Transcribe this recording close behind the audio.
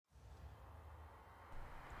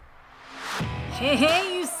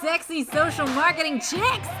Hey, you sexy social marketing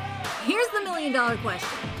chicks! Here's the $1 million question.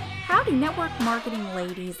 How do network marketing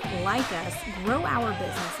ladies like us grow our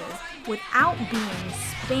businesses without being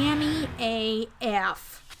spammy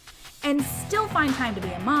AF and still find time to be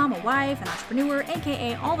a mom, a wife, an entrepreneur,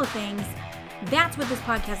 aka all the things? That's what this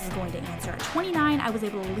podcast is going to answer. At 29, I was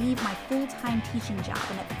able to leave my full-time teaching job,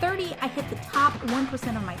 and at 30, I hit the top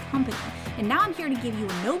 1% of my company. And now I'm here to give you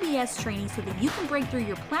a no BS training so that you can break through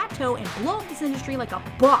your plateau and blow up this industry like a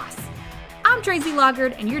boss. I'm Tracy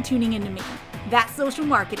Lockard, and you're tuning into me, that social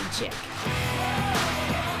marketing chick.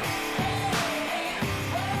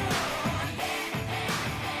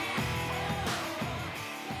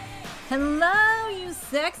 Hello, you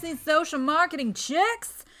sexy social marketing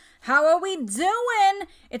chicks. How are we doing?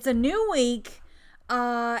 It's a new week.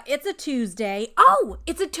 It's a Tuesday. Oh,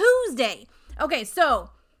 it's a Tuesday. Okay,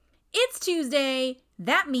 so it's Tuesday.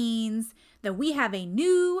 That means that we have a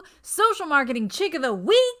new social marketing chick of the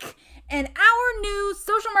week. And our new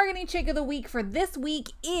social marketing chick of the week for this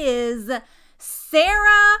week is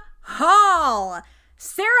Sarah Hall.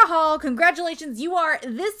 Sarah Hall, congratulations. You are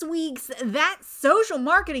this week's That Social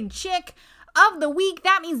Marketing Chick of the Week.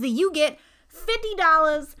 That means that you get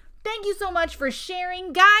 $50. Thank you so much for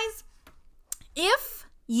sharing. Guys, if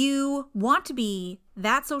you want to be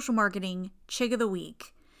that social marketing chick of the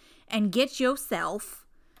week and get yourself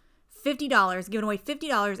 $50, giving away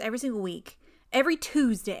 $50 every single week, every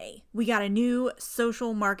Tuesday, we got a new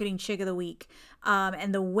social marketing chick of the week.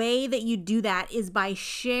 And the way that you do that is by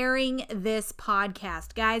sharing this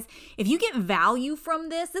podcast. Guys, if you get value from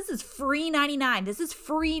this, this is free 99. This is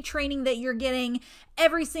free training that you're getting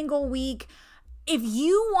every single week. If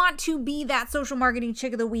you want to be that social marketing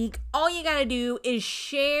chick of the week, all you got to do is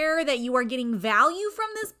share that you are getting value from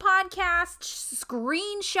this podcast,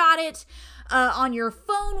 screenshot it on your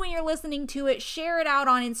phone when you're listening to it, share it out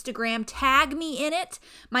on Instagram, tag me in it.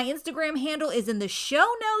 My Instagram handle is in the show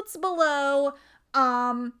notes below,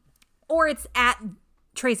 or it's at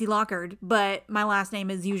Tracy Lockard, but my last name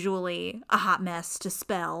is usually a hot mess to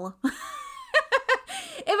spell.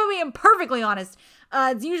 If I'm being perfectly honest,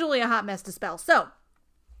 it's usually a hot mess to spell. So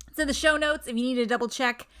it's in the show notes if you need to double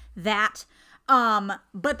check that.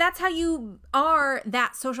 But that's how you are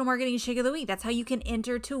that social marketing chick of the week. That's how you can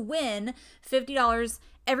enter to win $50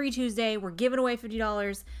 every Tuesday. We're giving away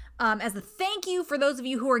 $50 as a thank you for those of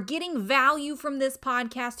you who are getting value from this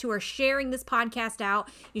podcast, who are sharing this podcast out.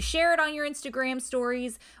 You share it on your Instagram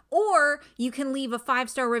stories, or you can leave a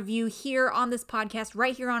 5-star review here on this podcast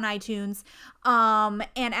right here on iTunes. And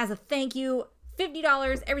as a thank you,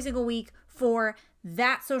 $50 every single week for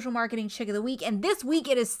that social marketing chick of the week. And this week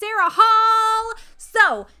it is Sarah Hall.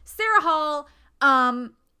 So Sarah Hall,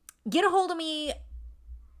 get a hold of me,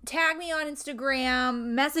 tag me on Instagram,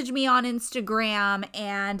 message me on Instagram,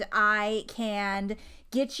 and I can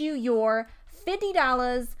get you your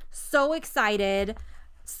 $50. So excited.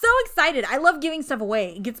 So excited. I love giving stuff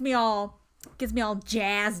away. It gets me all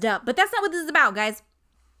jazzed up. But that's not what this is about, guys.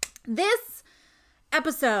 This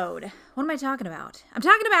episode, what am I talking about? I'm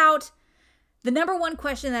talking about the number one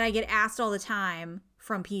question that I get asked all the time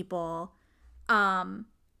from people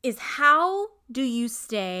is how do you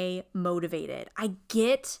stay motivated? I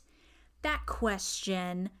get that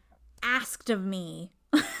question asked of me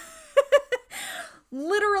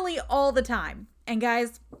literally all the time. And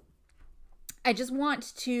guys, I just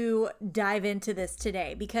want to dive into this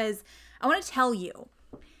today because I want to tell you,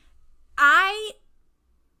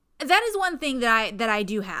 that is one thing that I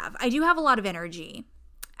do have. I do have a lot of energy.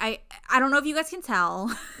 I don't know if you guys can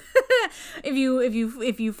tell. if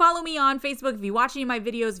you follow me on Facebook, if you watch any of my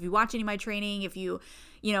videos, if you watch any of my training, if you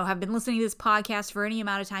have been listening to this podcast for any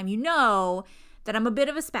amount of time, you know that I'm a bit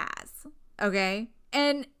of a spaz, okay?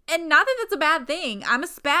 And not that that's a bad thing. I'm a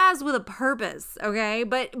spaz with a purpose, okay?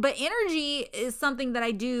 But energy is something that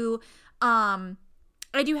I do have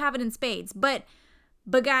it in spades. But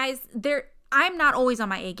guys, I'm not always on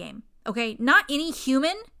my A game, okay? Not any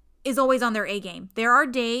human is always on their A game. There are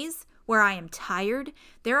days where I am tired.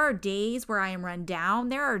 There are days where I am run down.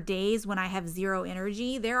 There are days when I have zero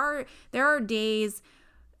energy. There are days,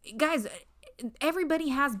 guys, everybody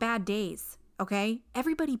has bad days, okay?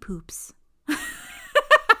 Everybody poops.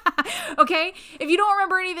 Okay? If you don't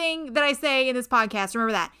remember anything that I say in this podcast,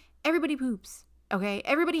 remember that. Everybody poops, okay?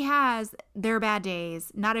 Everybody has their bad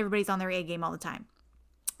days. Not everybody's on their A game all the time.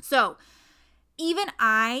 So, even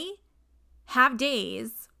I have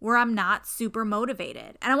days where I'm not super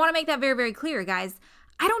motivated. And I want to make that very, very clear, guys.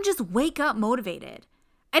 I don't just wake up motivated.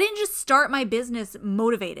 I didn't just start my business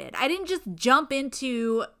motivated. I didn't just jump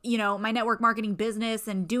into, my network marketing business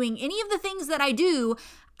and doing any of the things that I do.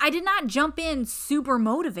 I did not jump in super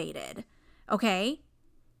motivated. Okay?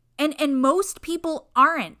 And most people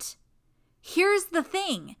aren't. Here's the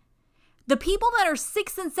thing. The people that are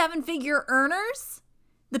 6 and 7 figure earners,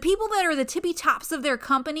 the people that are the tippy tops of their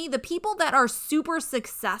company, the people that are super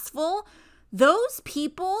successful, those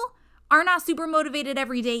people are not super motivated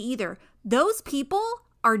every day either. Those people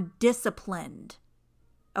are disciplined.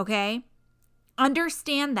 Okay?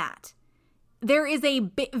 Understand that. There is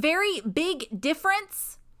a very big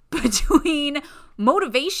difference between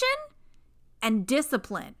motivation and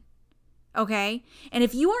discipline. Okay? And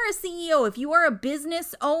if you are a CEO, if you are a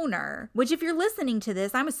business owner, which if you're listening to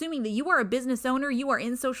this, I'm assuming that you are a business owner, you are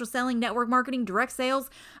in social selling, network marketing, direct sales,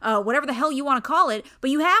 whatever the hell you want to call it, but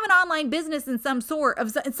you have an online business in some sort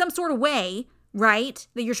of way, right?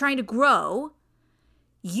 That you're trying to grow.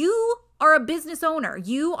 You are a business owner.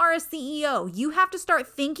 You are a CEO. You have to start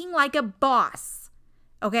thinking like a boss.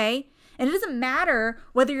 Okay? And it doesn't matter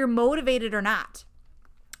whether you're motivated or not.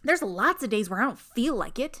 There's lots of days where I don't feel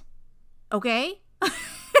like it. Okay?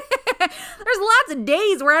 There's lots of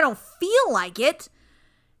days where I don't feel like it.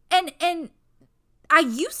 And I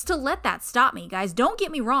used to let that stop me, guys. Don't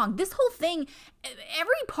get me wrong. This whole thing,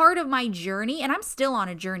 every part of my journey, and I'm still on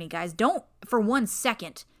a journey, guys. Don't for 1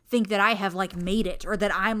 second think that I have like made it or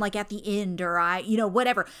that I'm like at the end or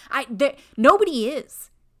whatever. Nobody is.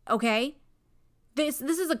 Okay? This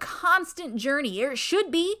is a constant journey. It should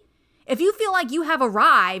be. If you feel like you have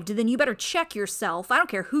arrived, then you better check yourself. I don't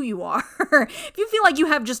care who you are. If you feel like you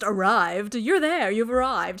have just arrived, you're there, you've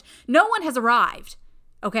arrived. No one has arrived,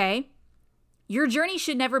 okay? Your journey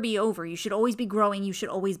should never be over. You should always be growing. You should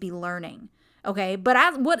always be learning, okay?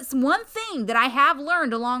 But what's one thing that I have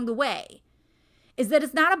learned along the way is that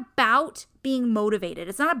it's not about being motivated.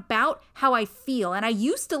 It's not about how I feel. And I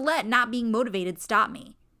used to let not being motivated stop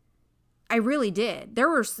me. I really did. There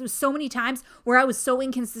were so many times where I was so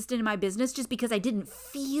inconsistent in my business just because I didn't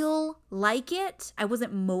feel like it. I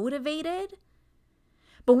wasn't motivated.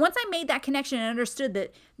 But once I made that connection and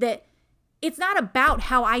understood that it's not about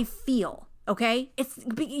how I feel, okay?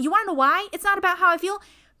 You want to know why it's not about how I feel?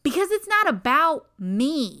 Because it's not about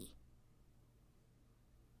me.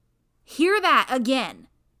 Hear that again.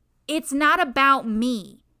 It's not about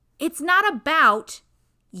me. It's not about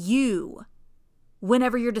you.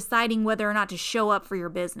 Whenever you're deciding whether or not to show up for your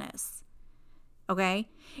business, okay?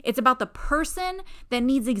 It's about the person that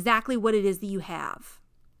needs exactly what it is that you have.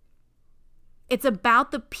 It's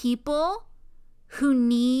about the people who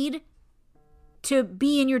need to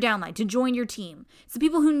be in your downline, to join your team. It's the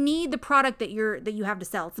people who need the product that you have to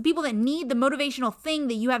sell. It's the people that need the motivational thing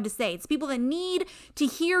that you have to say. It's people that need to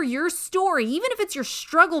hear your story, even if it's your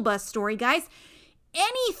struggle bus story, guys.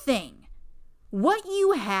 Anything, what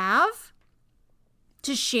you have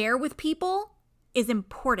to share with people is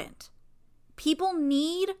important. People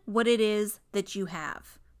need what it is that you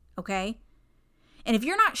have, okay? And if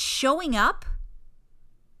you're not showing up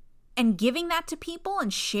and giving that to people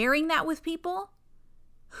and sharing that with people,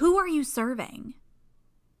 who are you serving?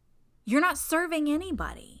 You're not serving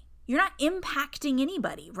anybody. You're not impacting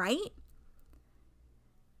anybody, right?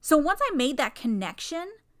 So once I made that connection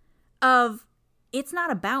of it's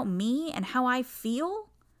not about me and how I feel,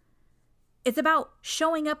 it's about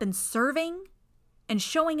showing up and serving and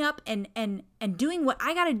showing up and doing what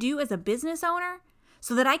I got to do as a business owner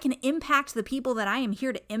so that I can impact the people that I am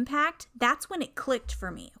here to impact. That's when it clicked for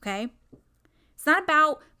me, okay? It's not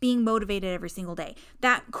about being motivated every single day.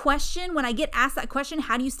 That question, when I get asked that question,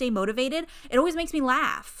 how do you stay motivated? It always makes me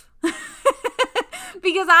laugh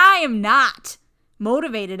because I am not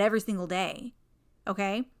motivated every single day,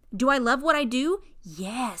 okay? Do I love what I do?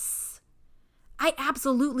 Yes. I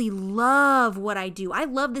absolutely love what I do. I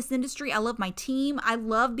love this industry. I love my team. I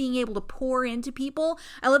love being able to pour into people.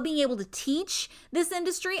 I love being able to teach this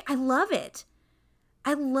industry. I love it.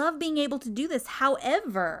 I love being able to do this.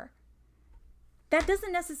 However, that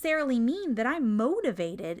doesn't necessarily mean that I'm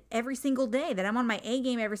motivated every single day, that I'm on my A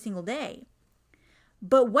game every single day.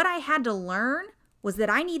 But what I had to learn was that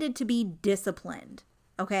I needed to be disciplined,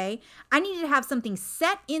 okay? I needed to have something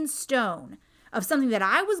set in stone of something that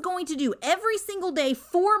I was going to do every single day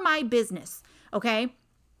for my business, okay?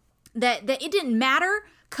 That it didn't matter,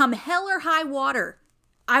 come hell or high water,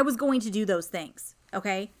 I was going to do those things,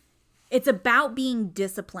 okay? It's about being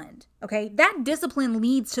disciplined, okay? That discipline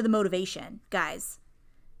leads to the motivation, guys.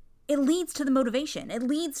 It leads to the motivation. It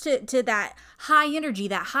leads to that high energy,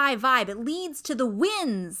 that high vibe. It leads to the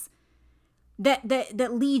wins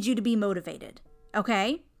that lead you to be motivated,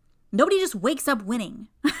 okay? Nobody just wakes up winning.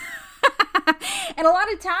 And a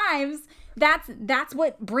lot of times, that's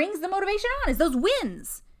what brings the motivation on, is those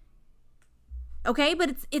wins. Okay,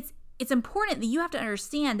 but it's important that you have to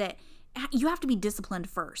understand that you have to be disciplined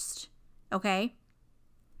first. okay?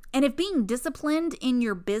 And if being disciplined in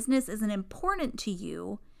your business isn't important to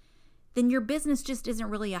you, then your business just isn't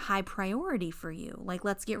really a high priority for you. Like,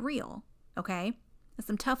 let's get real, okay? That's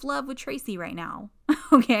some tough love with Tracy right now,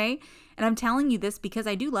 okay? And I'm telling you this because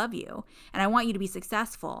I do love you and I want you to be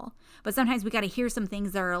successful. But sometimes we got to hear some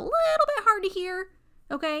things that are a little bit hard to hear,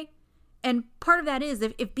 okay? And part of that is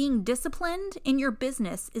if being disciplined in your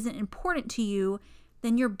business isn't important to you,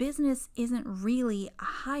 then your business isn't really a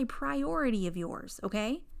high priority of yours,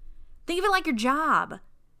 okay? Think of it like your job,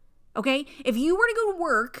 okay? If you were to go to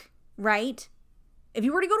work, right? If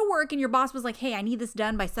you were to go to work and your boss was like, hey, I need this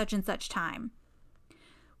done by such and such time,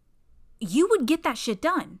 you would get that shit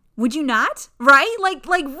done. Would you not? Right? Like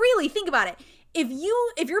really think about it. If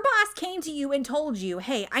your boss came to you and told you,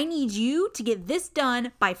 hey, I need you to get this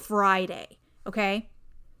done by Friday, okay?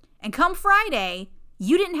 And come Friday,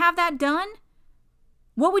 you didn't have that done,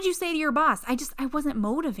 what would you say to your boss? I wasn't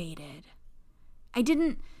motivated. I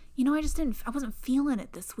wasn't feeling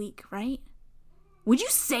it this week, right? Would you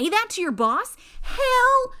say that to your boss?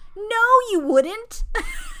 Hell no, you wouldn't.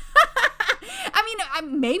 I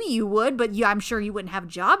mean, maybe you would, but I'm sure you wouldn't have a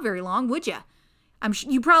job very long, would you?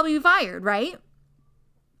 You'd probably be fired, right?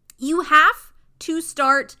 You have to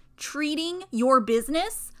start treating your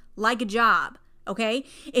business like a job, okay?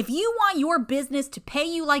 If you want your business to pay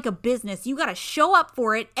you like a business, you got to show up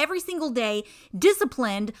for it every single day,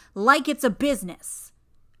 disciplined like it's a business,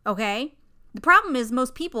 okay? The problem is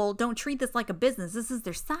most people don't treat this like a business. This is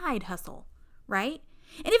their side hustle, right?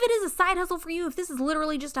 And if it is a side hustle for you, if this is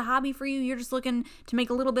literally just a hobby for you, you're just looking to make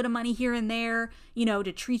a little bit of money here and there,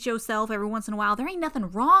 to treat yourself every once in a while, there ain't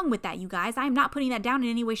nothing wrong with that, you guys. I'm not putting that down in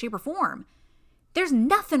any way, shape, or form. There's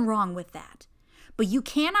nothing wrong with that. But you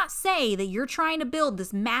cannot say that you're trying to build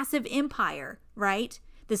this massive empire, right?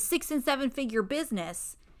 This 6- and 7-figure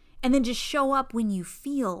business, and then just show up when you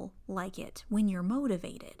feel like it, when you're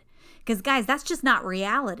motivated. Because, guys, that's just not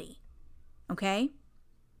reality, okay?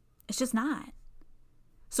 It's just not.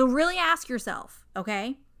 So really ask yourself,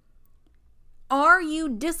 okay? Are you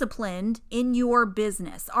disciplined in your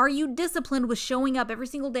business? Are you disciplined with showing up every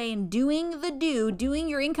single day and doing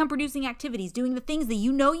your income producing activities, doing the things that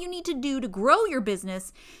you know you need to do to grow your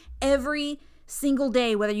business every single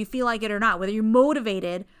day, whether you feel like it or not, whether you're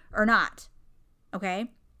motivated or not,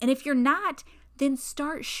 okay? And if you're not, then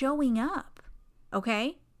start showing up,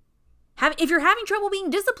 okay? If you're having trouble being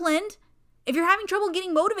disciplined, if you're having trouble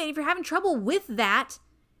getting motivated, if you're having trouble with that,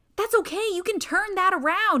 that's okay. You can turn that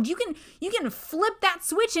around. You can flip that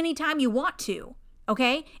switch anytime you want to,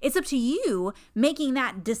 okay? It's up to you making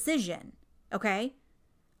that decision, okay?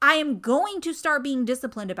 I am going to start being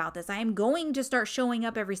disciplined about this. I am going to start showing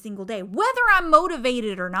up every single day, whether I'm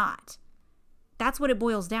motivated or not. That's what it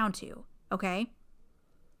boils down to, okay?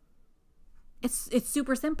 It's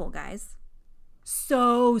super simple, guys.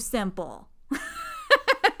 So simple.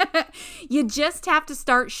 You just have to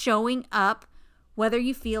start showing up whether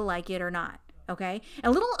you feel like it or not, okay?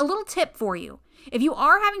 A little tip for you. If you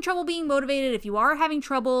are having trouble being motivated, if you are having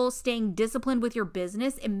trouble staying disciplined with your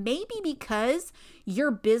business, it may be because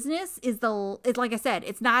your business it's like I said,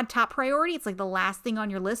 it's not a top priority. It's like the last thing on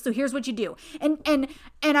your list. So here's what you do. And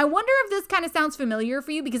I wonder if this kind of sounds familiar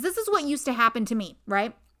for you, because this is what used to happen to me,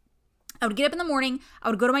 right? I would get up in the morning,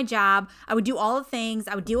 I would go to my job, I would do all the things,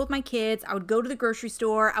 I would deal with my kids, I would go to the grocery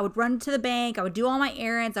store, I would run to the bank, I would do all my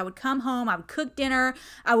errands, I would come home, I would cook dinner,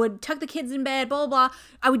 I would tuck the kids in bed, blah, blah, blah.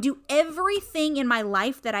 I would do everything in my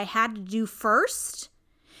life that I had to do first,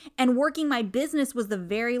 and working my business was the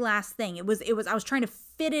very last thing. I was trying to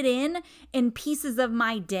fit it in pieces of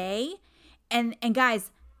my day, and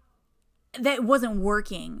guys, that wasn't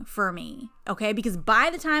working for me, okay? Because by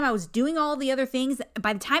the time I was doing all the other things,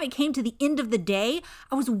 by the time it came to the end of the day,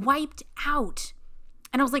 I was wiped out.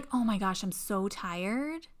 And I was like, oh my gosh, I'm so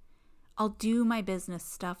tired. I'll do my business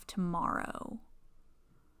stuff tomorrow.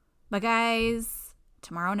 But guys,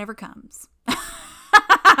 tomorrow never comes.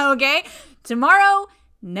 Okay? Tomorrow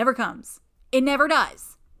never comes. It never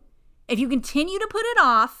does. If you continue to put it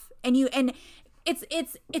off and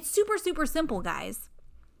it's super, super simple, guys.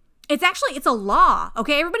 It's a law,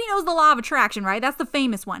 okay? Everybody knows the law of attraction, right? That's the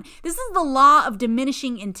famous one. This is the law of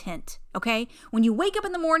diminishing intent, okay? When you wake up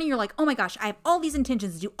in the morning, you're like, oh my gosh, I have all these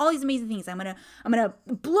intentions to do all these amazing things. I'm gonna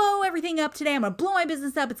blow everything up today. I'm gonna blow my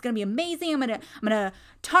business up. It's gonna be amazing. I'm gonna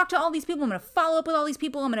talk to all these people. I'm gonna follow up with all these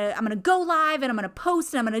people. I'm gonna go live and I'm gonna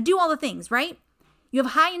post and I'm gonna do all the things, right? You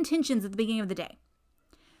have high intentions at the beginning of the day.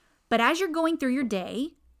 But as you're going through your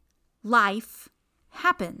day, life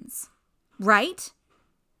happens, right?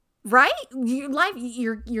 right?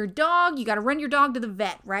 Your dog, you got to run your dog to the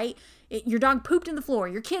vet, right? Your dog pooped in the floor.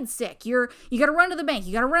 Your kid's sick. You got to run to the bank.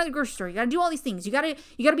 You got to run to the grocery store. You got to do all these things. You got to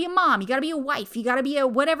be a mom. You got to be a wife. You got to be a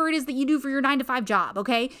whatever it is that you do for your 9-to-5 job.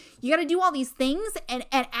 Okay, you got to do all these things, and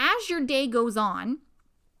as your day goes on,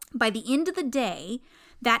 by the end of the day,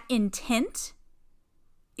 that intent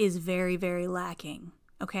is very, very lacking.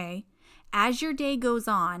 Okay, as your day goes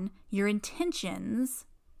on, your intentions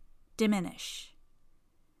diminish.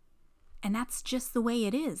 And that's just the way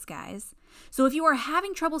it is, guys. So if you are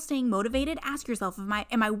having trouble staying motivated, ask yourself,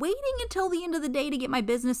 am I waiting until the end of the day to get my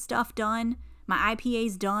business stuff done, my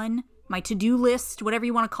IPAs done, my to-do list, whatever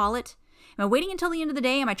you want to call it? Am I waiting until the end of the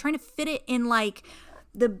day? Am I trying to fit it in like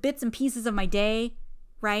the bits and pieces of my day,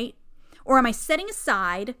 right? Or am I setting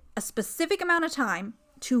aside a specific amount of time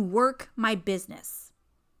to work my business,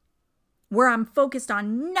 where I'm focused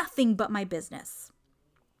on nothing but my business?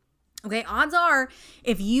 Okay, odds are,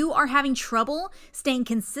 if you are having trouble staying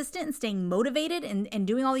consistent and staying motivated and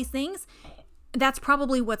doing all these things, that's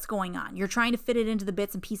probably what's going on. You're trying to fit it into the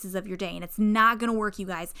bits and pieces of your day, and it's not going to work, you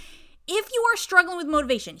guys. If you are struggling with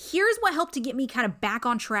motivation, here's what helped to get me kind of back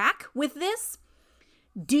on track with this.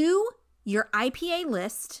 Do your IPA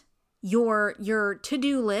list, your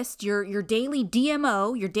to-do list, your daily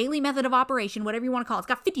DMO, your daily method of operation, whatever you want to call it. It's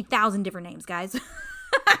got 50,000 different names, guys.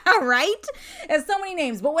 Right? There's so many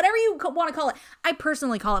names, but whatever you want to call it. I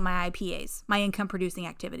personally call it my IPAs, my income producing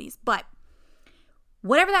activities. But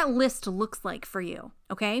whatever that list looks like for you,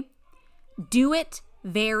 okay? Do it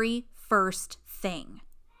very first thing.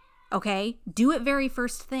 Okay? Do it very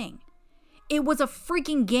first thing. It was a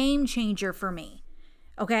freaking game changer for me.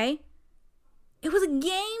 Okay? It was a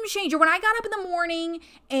game changer. When I got up in the morning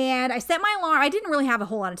and I set my alarm, I didn't really have a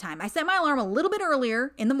whole lot of time. I set my alarm a little bit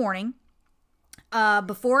earlier in the morning.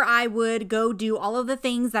 Before I would go do all of the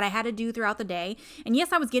things that I had to do throughout the day. And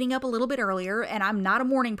yes, I was getting up a little bit earlier, and I'm not a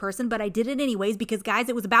morning person, but I did it anyways because, guys,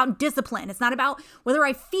 it was about discipline. It's not about whether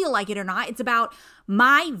I feel like it or not. It's about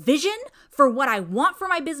my vision for what I want for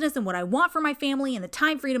my business and what I want for my family, and the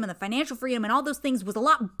time freedom and the financial freedom and all those things was a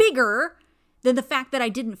lot bigger than the fact that I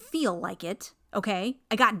didn't feel like it, okay?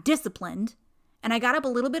 I got disciplined, and I got up a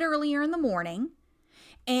little bit earlier in the morning,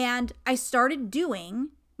 and I started doing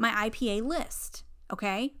my IPA list,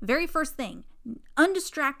 okay? Very first thing,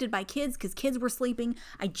 undistracted by kids because kids were sleeping.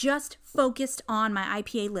 I just focused on my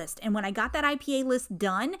IPA list. And when I got that IPA list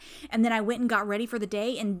done, and then I went and got ready for the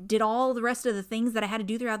day and did all the rest of the things that I had to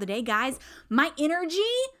do throughout the day, guys, my energy,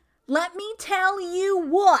 let me tell you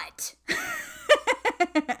what.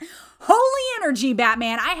 Holy energy,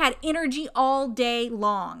 Batman. I had energy all day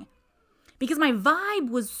long because my vibe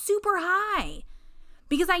was super high.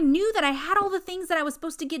 Because I knew that I had all the things that I was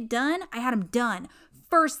supposed to get done. I had them done.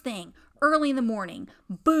 First thing, early in the morning.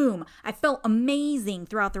 Boom. I felt amazing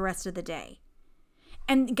throughout the rest of the day.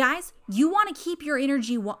 And guys, you want to keep your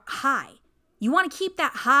energy high. You want to keep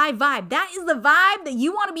that high vibe. That is the vibe that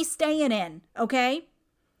you want to be staying in, okay?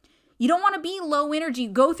 You don't want to be low energy.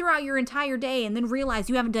 Go throughout your entire day and then realize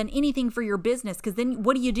you haven't done anything for your business, because then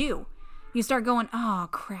what do? You start going, oh,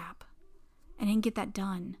 crap. I didn't get that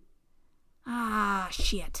done. Ah,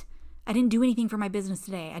 shit. I didn't do anything for my business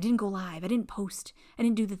today. I didn't go live. I didn't post. I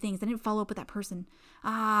didn't do the things. I didn't follow up with that person.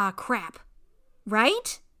 Ah, crap.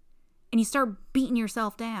 Right? And you start beating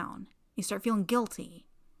yourself down. You start feeling guilty.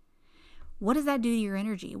 What does that do to your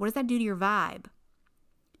energy? What does that do to your vibe?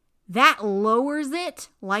 That lowers it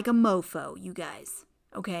like a mofo, you guys.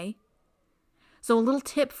 Okay? So a little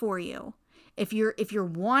tip for you. If you're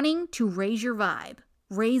wanting to raise your vibe,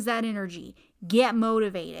 raise that energy, get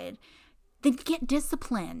motivated, then get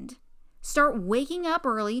disciplined. Start waking up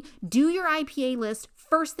early. Do your IPA list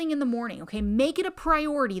first thing in the morning, okay? Make it a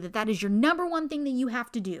priority that is your number one thing that you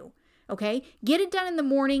have to do, okay? Get it done in the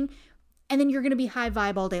morning, and then you're going to be high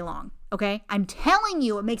vibe all day long, okay? I'm telling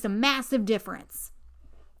you, it makes a massive difference.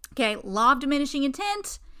 Okay, law of diminishing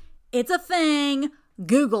intent, it's a thing.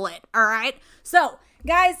 Google it, all right? So,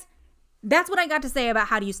 guys, that's what I got to say about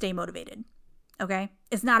how do you stay motivated, okay?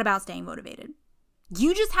 It's not about staying motivated.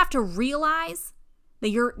 You just have to realize that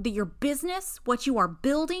your business, what you are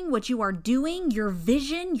building, what you are doing, your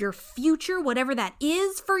vision, your future, whatever that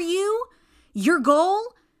is for you, your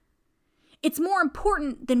goal, it's more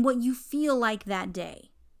important than what you feel like that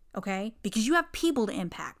day, okay? Because you have people to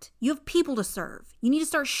impact. You have people to serve. You need to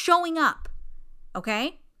start showing up,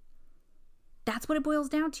 okay? That's what it boils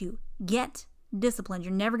down to. Get disciplined.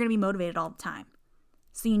 You're never going to be motivated all the time.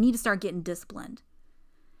 So you need to start getting disciplined.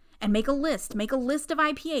 And make a list. Make a list of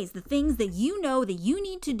IPAs, the things that you know that you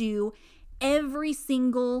need to do every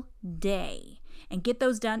single day. and get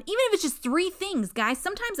those done. Even if it's just 3 things, guys,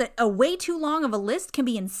 sometimes a way too long of a list can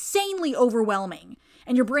be insanely overwhelming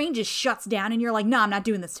and your brain just shuts down and you're like, no, I'm not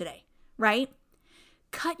doing this today, right?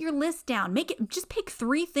 Cut your list down. Just pick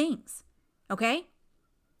 3 things, okay?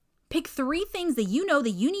 Pick 3 things that you know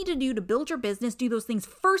that you need to do to build your business. Do those things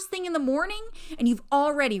first thing in the morning and you've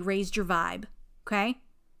already raised your vibe, okay?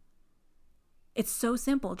 It's so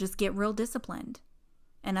simple. Just get real disciplined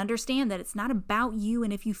and understand that it's not about you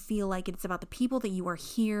and if you feel like it. It's about the people that you are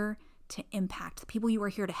here to impact, the people you are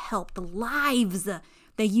here to help, the lives that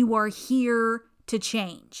you are here to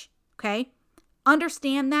change, okay?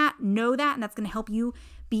 Understand that, know that, and that's going to help you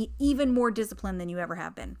be even more disciplined than you ever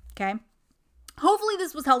have been, okay? Hopefully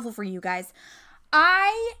this was helpful for you guys.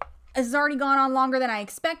 This has already gone on longer than I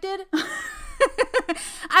expected.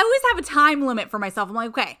 I always have a time limit for myself. I'm like,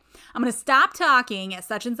 okay, I'm going to stop talking at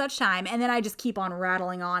such and such time. And then I just keep on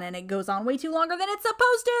rattling on and it goes on way too longer than it's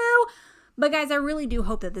supposed to. But guys, I really do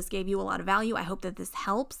hope that this gave you a lot of value. I hope that this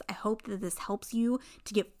helps. I hope that this helps you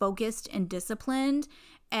to get focused and disciplined.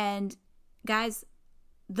 And guys,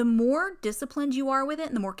 the more disciplined you are with it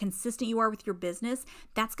and the more consistent you are with your business,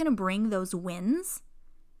 that's going to bring those wins.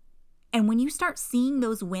 And when you start seeing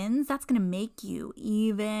those wins, that's going to make you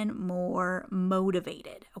even more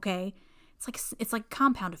motivated, okay? It's like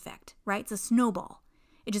compound effect, right? It's a snowball.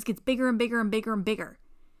 It just gets bigger and bigger and bigger and bigger.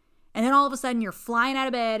 And then all of a sudden you're flying out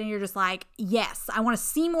of bed and you're just like, yes, I want to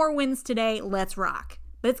see more wins today. Let's rock.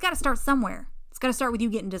 But it's got to start somewhere. It's got to start with you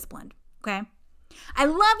getting disciplined, okay? I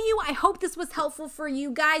love you. I hope this was helpful for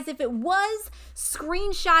you guys. If it was,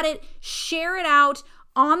 screenshot it, share it out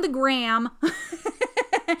on the gram.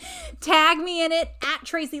 Tag me in it at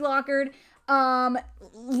Tracy Lockard.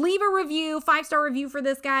 Leave a review, 5-star review for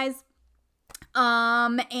this, guys.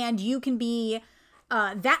 And you can be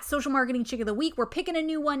that social marketing chick of the week. We're picking a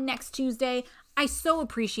new one next Tuesday. I so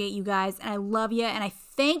appreciate you guys, and I love you, and I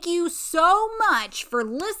thank you so much for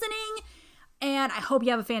listening, and I hope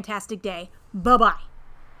you have a fantastic day. Bye-bye.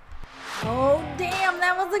 Oh, damn,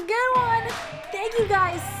 that was a good one. Thank you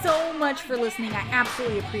guys so much for listening. I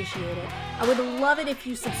absolutely appreciate it. I would love it if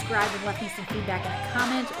you subscribed and left me some feedback in a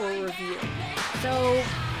comment or a review. So,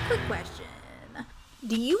 quick question.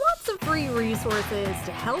 Do you want some free resources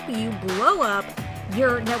to help you blow up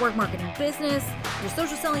your network marketing business, your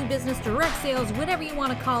social selling business, direct sales, whatever you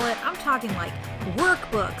want to call it? I'm talking like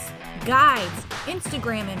workbooks, guides,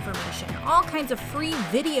 Instagram information, all kinds of free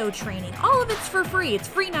video training. All of it's for free. It's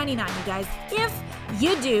free 99, you guys. If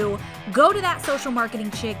you do, go to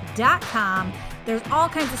thatsocialmarketingchick.com. There's all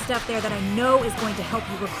kinds of stuff there that I know is going to help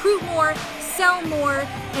you recruit more, sell more,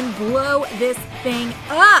 and blow this thing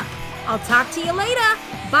up. I'll talk to you later.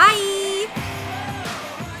 Bye.